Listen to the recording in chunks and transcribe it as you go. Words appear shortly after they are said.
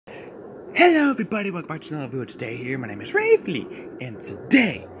Hello everybody, welcome back to another video today here. My name is Rafley, and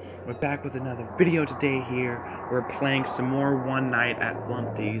today, we're back with another video today here. We're playing some more One Night at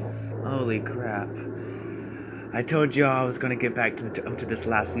Flumpty's. Holy crap. I told y'all I was gonna get back to this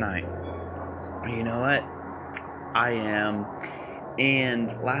last night. You know what? I am. And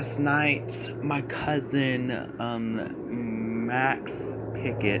last night, my cousin, Max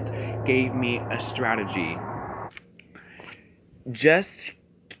Pickett, gave me a strategy. Just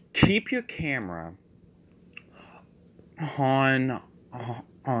keep your camera on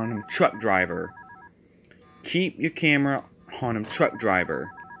truck driver. Keep your camera on truck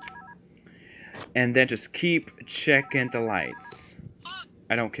driver. And then just keep checking the lights.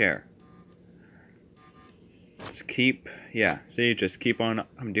 I don't care. Just keep, yeah, see, just keep on,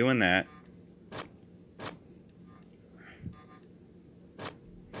 I'm doing that.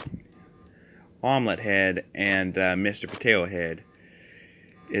 Omelet Head and Mr. Potato Head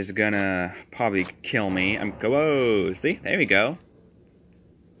is gonna probably kill me. Whoa, see, there we go.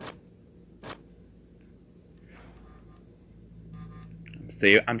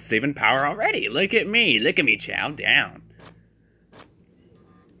 I'm saving power already. Look at me chow down.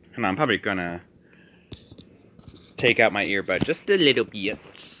 And I'm probably gonna take out my earbud just a little bit.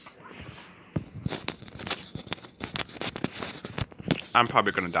 I'm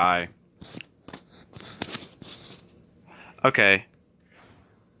probably gonna die. Okay.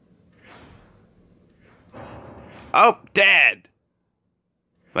 Oh, dead!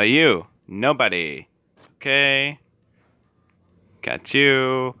 But you, nobody. Okay. Got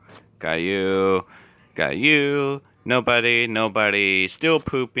you. Got you. Got you. Nobody. Still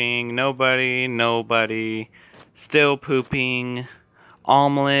pooping. Nobody. Still pooping.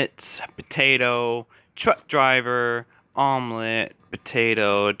 Omelet. Potato. Truck driver. Omelet.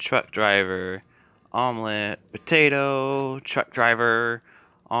 Potato. Truck driver. Omelet. Potato. Truck driver.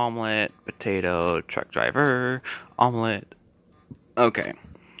 Omelet, potato, truck driver, omelet. Okay.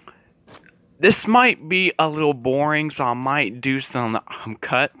 This might be a little boring, so I might do some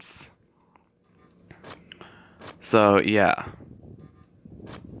cuts. So, yeah.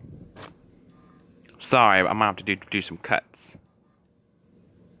 Sorry, I might have to do some cuts.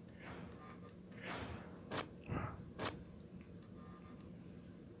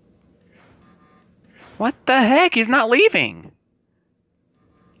 What the heck? He's not leaving.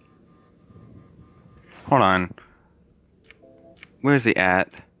 Hold on. Where's he at?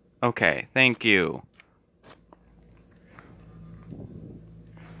 Okay, thank you.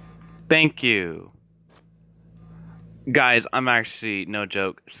 Thank you. Guys, I'm actually, no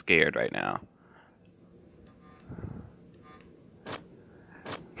joke, scared right now.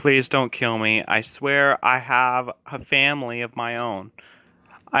 Please don't kill me. I swear I have a family of my own.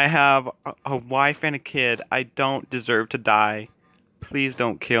 I have a wife and a kid. I don't deserve to die. Please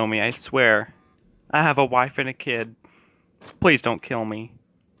don't kill me, I swear. I have a wife and a kid. Please don't kill me.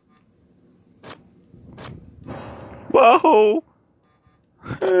 Whoa!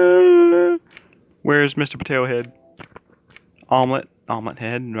 Where's Mr. Potato Head? Omelet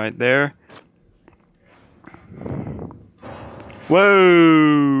Head right there.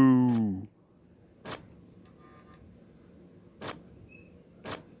 Whoa!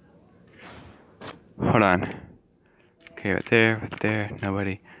 Hold on. Okay, right there,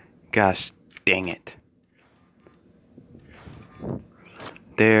 nobody. Gosh. Dang it.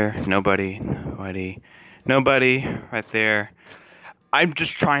 There, nobody, right there. I'm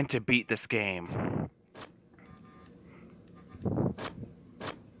just trying to beat this game.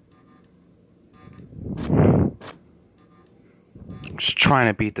 Just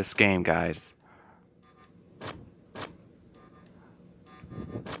trying to beat this game, guys.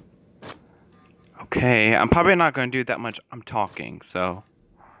 Okay, I'm probably not going to do that much. I'm talking, so.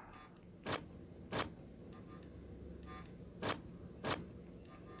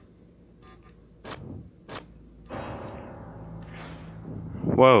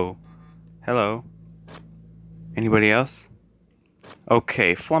 Whoa. Hello. Anybody else?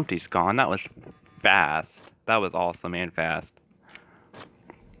 Okay, Flumpty's gone. That was fast. That was awesome and fast.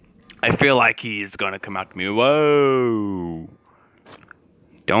 I feel like he's gonna come after me. Whoa.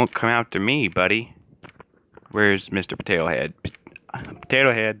 Don't come after me, buddy. Where's Mr. Potato Head?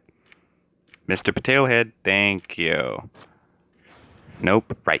 Potato Head. Mr. Potato Head, thank you.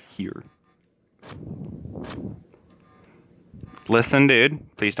 Nope, right here. Listen,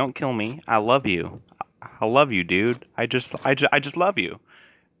 dude, please don't kill me. I love you. I love you, dude. I just love you.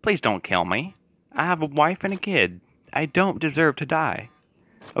 Please don't kill me. I have a wife and a kid. I don't deserve to die.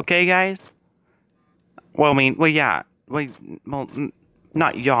 Okay, guys? Well, I mean, well, yeah. Well,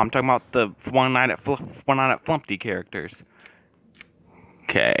 not y'all. I'm talking about the One Night at Flumpty characters.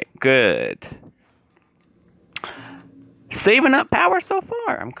 Okay, Good. Saving up power so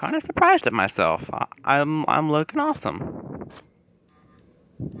far. I'm kind of surprised at myself. I'm looking awesome.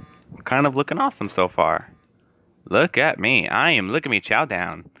 Kind of looking awesome so far. Look at me. Look at me chow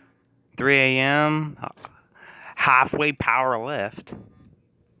down. 3 a.m. Halfway power lift.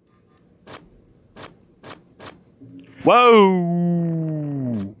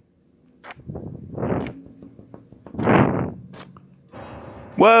 Whoa!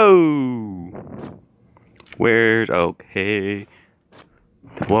 Whoa! Where's okay?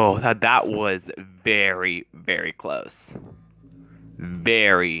 Whoa, that was very, very close.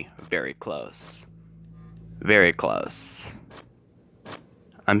 Very, very close. Very close.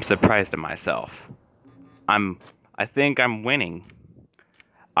 I'm surprised at myself. I think I'm winning.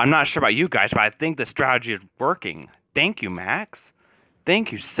 I'm not sure about you guys, but I think the strategy is working. Thank you, Max.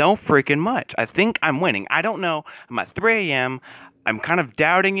 Thank you so freaking much. I think I'm winning. I don't know. I'm at 3 a.m. I'm kind of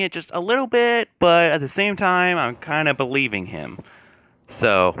doubting it just a little bit, but at the same time, I'm kind of believing him.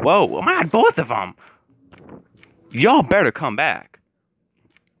 So, whoa, oh my God, both of them. Y'all better come back.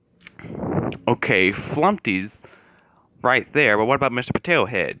 Okay, Flumpty's right there, but what about Mr. Potato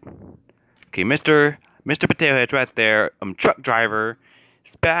Head? Okay, Mr. Potato Head's right there. Truck driver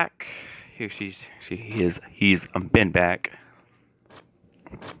is back. Here he's been back.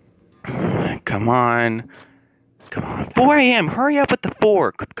 Come on. 4 a.m. Hurry up with the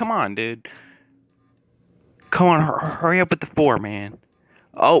 4. Come on, dude. Come on, hurry up with the 4, man.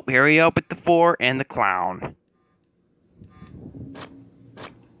 Oh, hurry up with the 4 and the clown.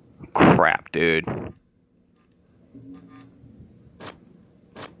 Crap, dude.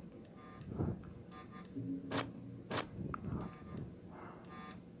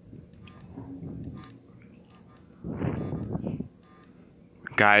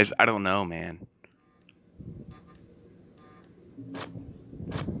 Guys, I don't know, man.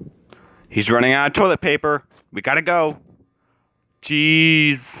 He's running out of toilet paper. We gotta go.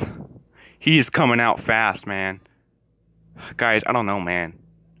 Jeez. He's coming out fast, man. Guys, I don't know, man.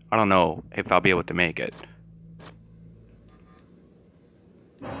 I don't know if I'll be able to make it.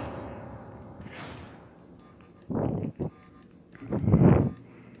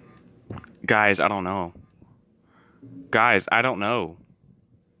 Guys, I don't know. Guys, I don't know.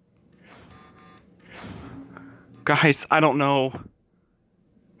 Guys, I don't know.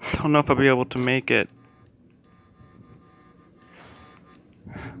 I don't know if I'll be able to make it.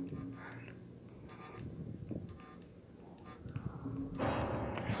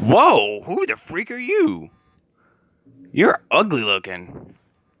 Whoa! Who the freak are you? You're ugly looking.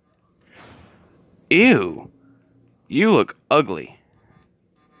 Ew. You look ugly.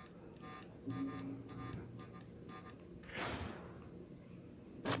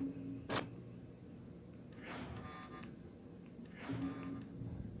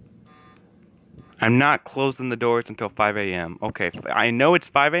 I'm not closing the doors until 5 a.m. Okay, I know it's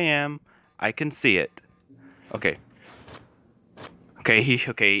 5 a.m. I can see it. Okay.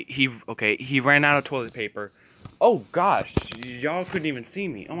 He ran out of toilet paper. Oh gosh, y'all couldn't even see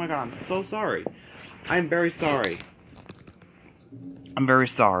me. Oh my God, I'm so sorry. I'm very sorry. I'm very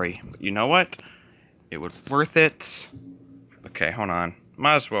sorry. But you know what? It was worth it. Okay, hold on.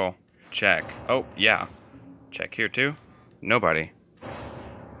 Might as well check. Oh, yeah. Check here too. Nobody.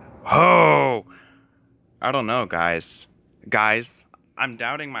 Oh! I don't know, guys. Guys, I'm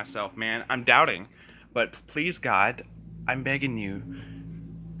doubting myself, man. I'm doubting. But please, God, I'm begging you.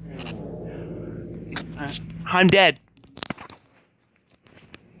 I'm dead.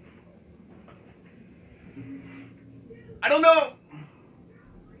 I don't know.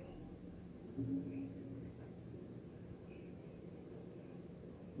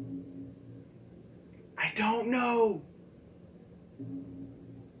 I don't know.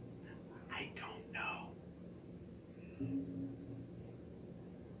 I don't know.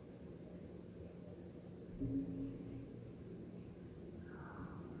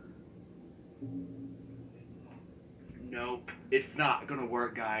 Nope, it's not gonna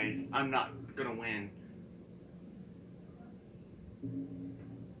work, guys. I'm not gonna win.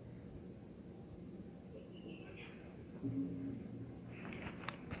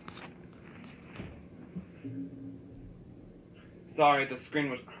 Sorry, the screen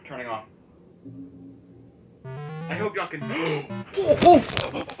was turning off. I hope y'all can. I won!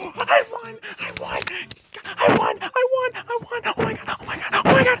 I won! I won! Oh my God! Oh my God! Oh my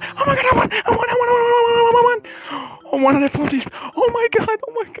God! Oh my God! I won! Oh, 100 floaties! Oh my God!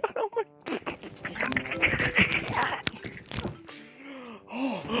 Oh my God! Oh my.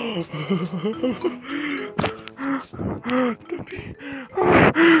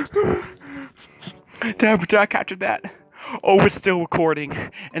 Did I capture that? Oh, it's still recording.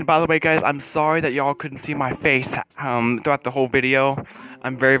 And by the way, guys, I'm sorry that y'all couldn't see my face throughout the whole video.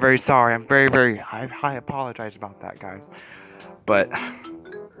 I'm very, very sorry. I apologize about that, guys. But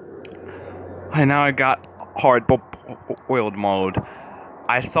I got hard boiled mode.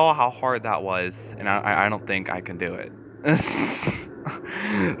 I saw how hard that was, and I don't think I can do it.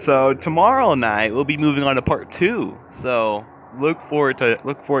 So tomorrow night we'll be moving on to part 2. So look forward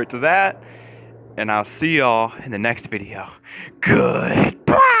to that. And I'll see y'all in the next video. Goodbye!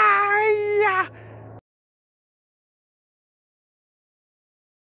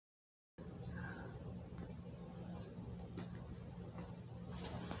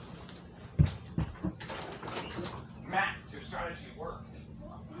 Max, your strategy worked.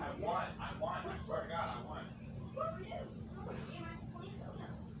 I won. I swear to God, I won.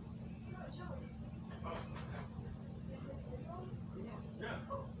 Yeah.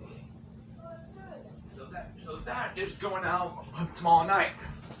 So that is going out tomorrow night.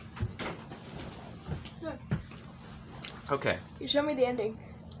 Look. Okay. You show me the ending.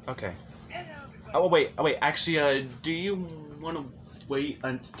 Okay. Oh wait. Actually, do you want to wait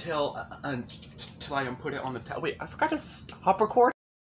until I put it on the wait? I forgot to stop recording.